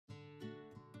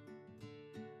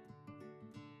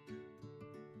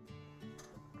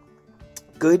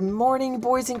Good morning,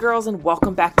 boys and girls, and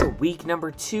welcome back to week number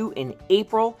 2 in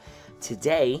April.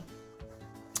 Today,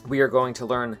 we are going to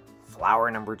learn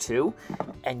flower number 2,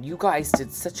 and you guys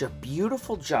did such a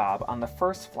beautiful job on the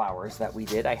first flowers that we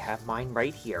did. I have mine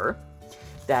right here,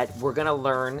 that we're going to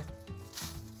learn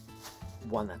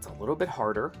one that's a little bit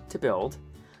harder to build,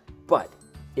 but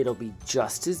it'll be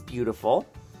just as beautiful,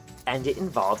 and it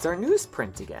involves our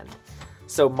newsprint again.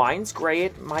 So mine's gray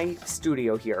at my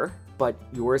studio here, but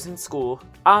yours in school,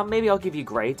 maybe I'll give you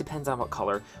gray, it depends on what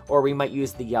color, or we might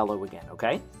use the yellow again,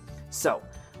 okay? So,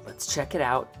 let's check it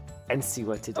out and see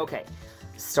what to do. Okay,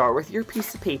 start with your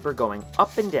piece of paper going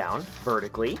up and down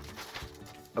vertically,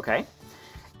 okay?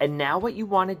 And now what you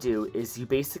want to do is you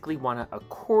basically want to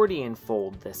accordion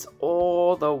fold this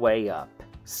all the way up.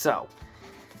 So,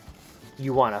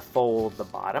 you want to fold the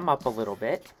bottom up a little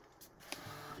bit.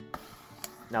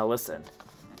 Now listen,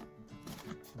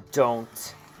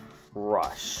 don't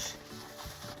rush.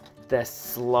 The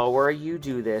slower you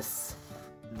do this,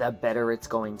 the better it's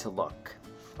going to look,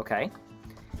 okay?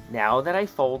 Now that I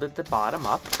folded the bottom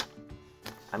up,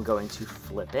 I'm going to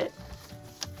flip it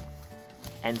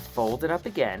and fold it up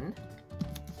again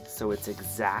so it's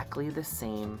exactly the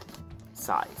same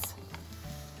size,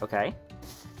 okay?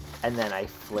 And then I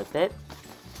flip it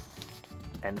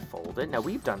and fold it. Now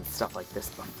we've done stuff like this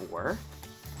before.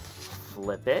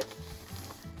 Flip it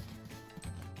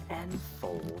and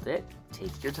fold it.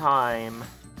 Take your time,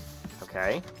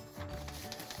 okay?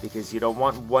 Because you don't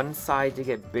want one side to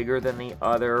get bigger than the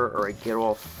other or it get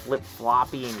all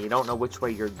flip-floppy and you don't know which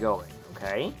way you're going,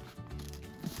 okay?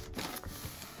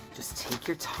 Just take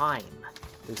your time.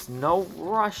 There's no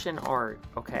rush in art,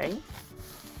 okay?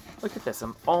 Look at this,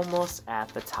 I'm almost at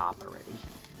the top already,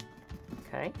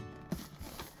 okay?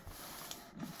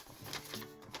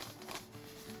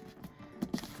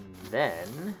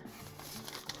 Then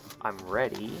I'm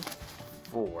ready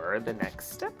for the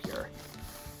next step here.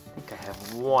 I think I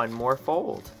have one more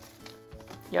fold.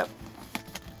 Yep,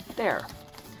 there.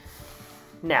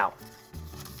 Now,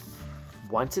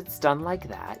 once it's done like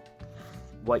that,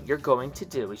 what you're going to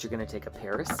do is you're going to take a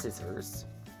pair of scissors,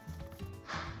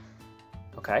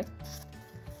 okay?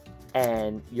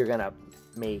 And you're going to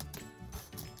make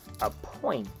a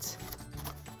point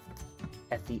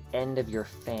at the end of your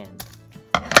fan,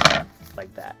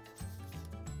 like that.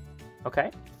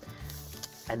 Okay?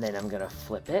 And then I'm gonna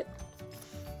flip it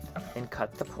and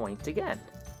cut the point again.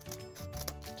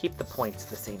 Keep the points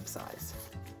the same size.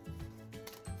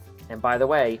 And by the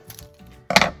way,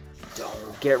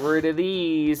 don't get rid of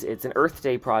these. It's an Earth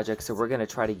Day project, so we're gonna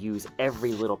try to use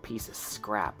every little piece of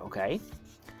scrap, okay?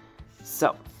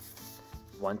 So,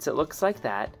 once it looks like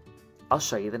that, I'll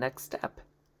show you the next step.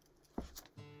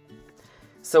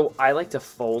 So I like to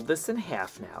fold this in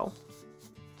half now.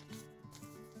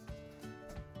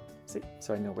 See?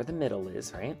 So I know where the middle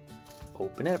is, right?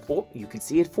 Open it up. Oh, you can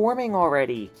see it forming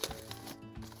already.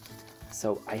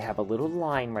 So I have a little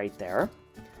line right there.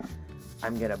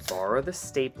 I'm gonna borrow the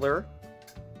stapler.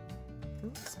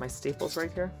 Is my staples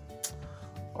right here?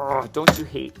 Oh, don't you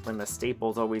hate when the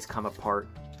staples always come apart?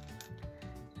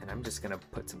 And I'm just gonna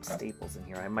put some staples in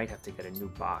here. I might have to get a new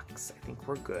box. I think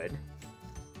we're good.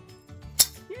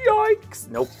 Yikes!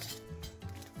 Nope.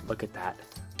 Look at that.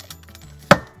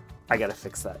 I gotta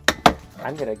fix that.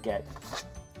 I'm gonna get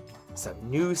some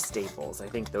new staples. I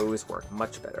think those work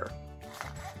much better.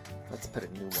 Let's put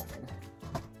a new one in.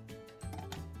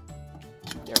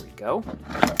 There we go.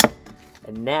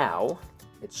 And now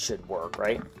it should work,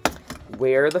 right?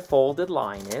 Where the folded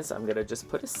line is, I'm gonna just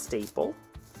put a staple.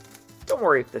 Don't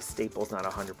worry if the staple's not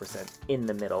 100% in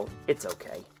the middle. It's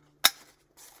okay.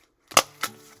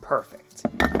 Perfect.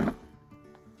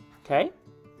 Okay?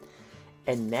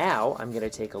 And now I'm gonna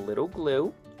take a little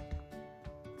glue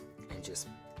and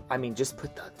just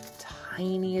put the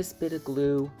tiniest bit of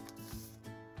glue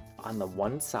on the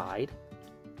one side.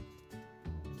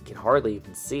 You can hardly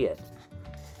even see it.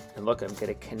 And look, I'm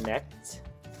gonna connect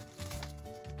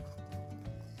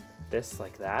this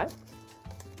like that.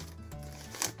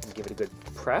 And give it a good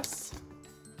press.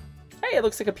 Hey, it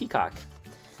looks like a peacock.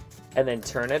 And then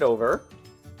turn it over.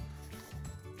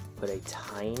 Put a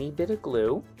tiny bit of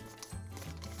glue.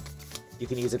 You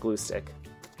can use a glue stick.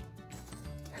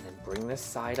 And then bring this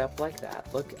side up like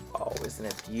that. Look, oh, isn't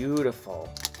it beautiful?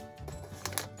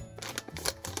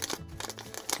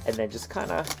 And then just kind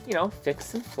of, you know,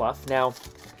 fix and fluff. Now,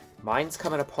 mine's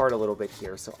coming apart a little bit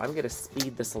here, so I'm going to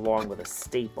speed this along with a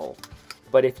staple.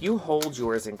 But if you hold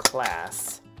yours in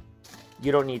class,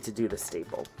 you don't need to do the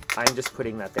staple. I'm just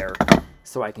putting that there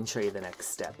so I can show you the next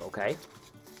step, okay?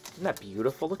 Isn't that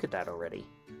beautiful? Look at that already.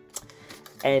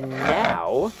 And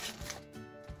now,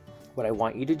 what I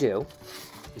want you to do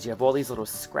is you have all these little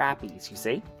scrappies, you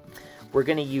see? We're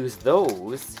going to use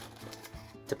those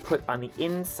to put on the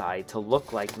inside to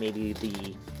look like maybe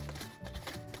the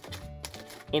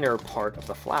inner part of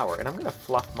the flower. And I'm going to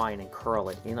fluff mine and curl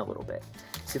it in a little bit.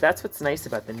 See, that's what's nice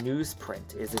about the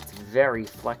newsprint, is it's very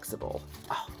flexible.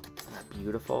 Oh, isn't that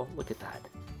beautiful? Look at that.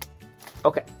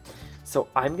 Okay, so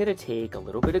I'm going to take a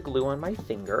little bit of glue on my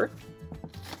finger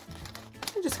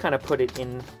and just kind of put it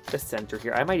in the center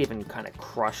here. I might even kind of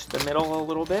crush the middle a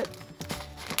little bit.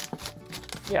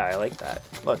 Yeah, I like that.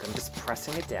 Look, I'm just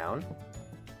pressing it down.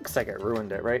 Looks like I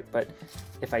ruined it, right? But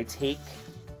if I take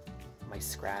my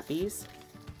scrappies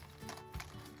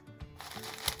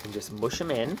and just mush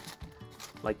them in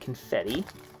like confetti,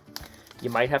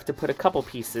 you might have to put a couple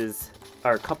pieces,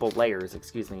 or a couple layers,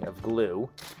 excuse me, of glue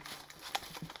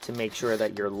to make sure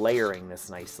that you're layering this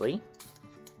nicely.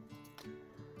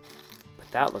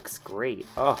 But that looks great.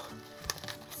 Oh,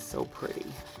 so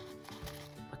pretty.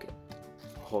 Okay,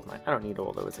 hold my, I don't need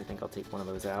all those. I think I'll take one of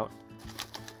those out.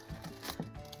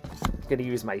 I'm gonna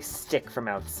use my stick from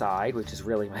outside, which is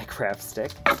really my craft stick.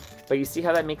 But you see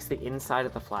how that makes the inside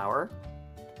of the flower?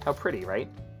 How pretty, right?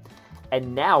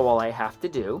 And now all I have to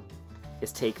do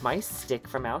is take my stick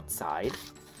from outside,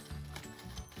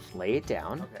 lay it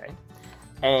down, okay,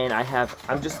 and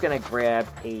I'm just gonna grab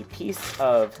a piece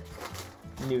of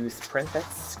newsprint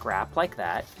that's scrap like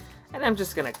that, and I'm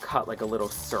just gonna cut like a little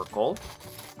circle.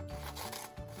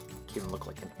 It can look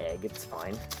like an egg, it's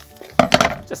fine.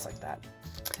 Just like that.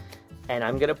 And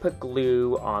I'm gonna put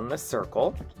glue on the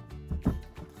circle.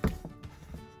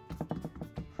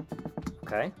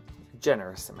 Okay,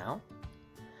 generous amount.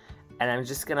 And I'm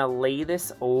just gonna lay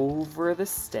this over the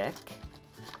stick,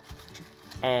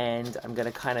 and I'm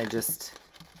gonna kind of just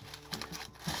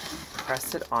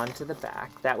press it onto the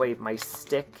back. That way my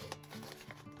stick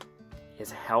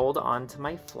is held onto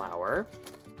my flower.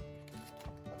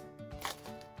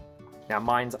 Now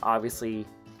mine's obviously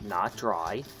not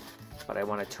dry, but I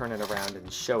want to turn it around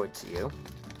and show it to you.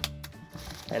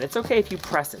 And it's okay if you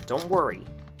press it, don't worry.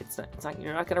 It's not,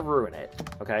 you're not gonna ruin it,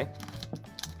 okay?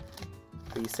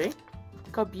 But you see?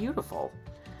 Look how beautiful.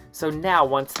 So now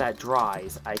once that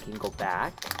dries, I can go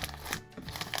back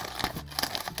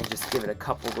and just give it a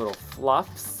couple little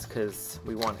fluffs because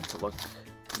we want it to look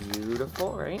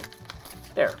beautiful, right?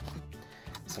 There.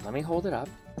 So let me hold it up.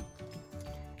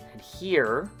 And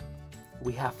here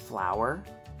we have flower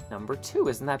number 2.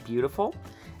 Isn't that beautiful?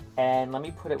 And let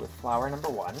me put it with flower number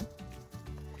 1.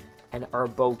 And our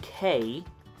bouquet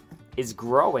is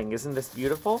growing. Isn't this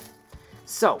beautiful?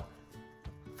 So,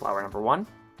 flower number 1,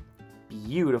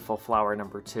 beautiful flower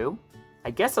number 2. I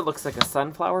guess it looks like a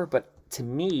sunflower, but to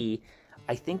me,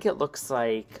 I think it looks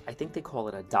like, I think they call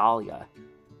it a dahlia.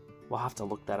 We'll have to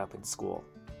look that up in school.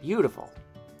 Beautiful.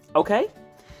 Okay,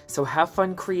 so have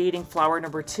fun creating flower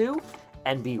number 2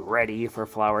 and be ready for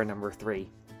flower number 3.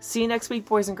 See you next week,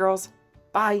 boys and girls.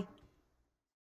 Bye.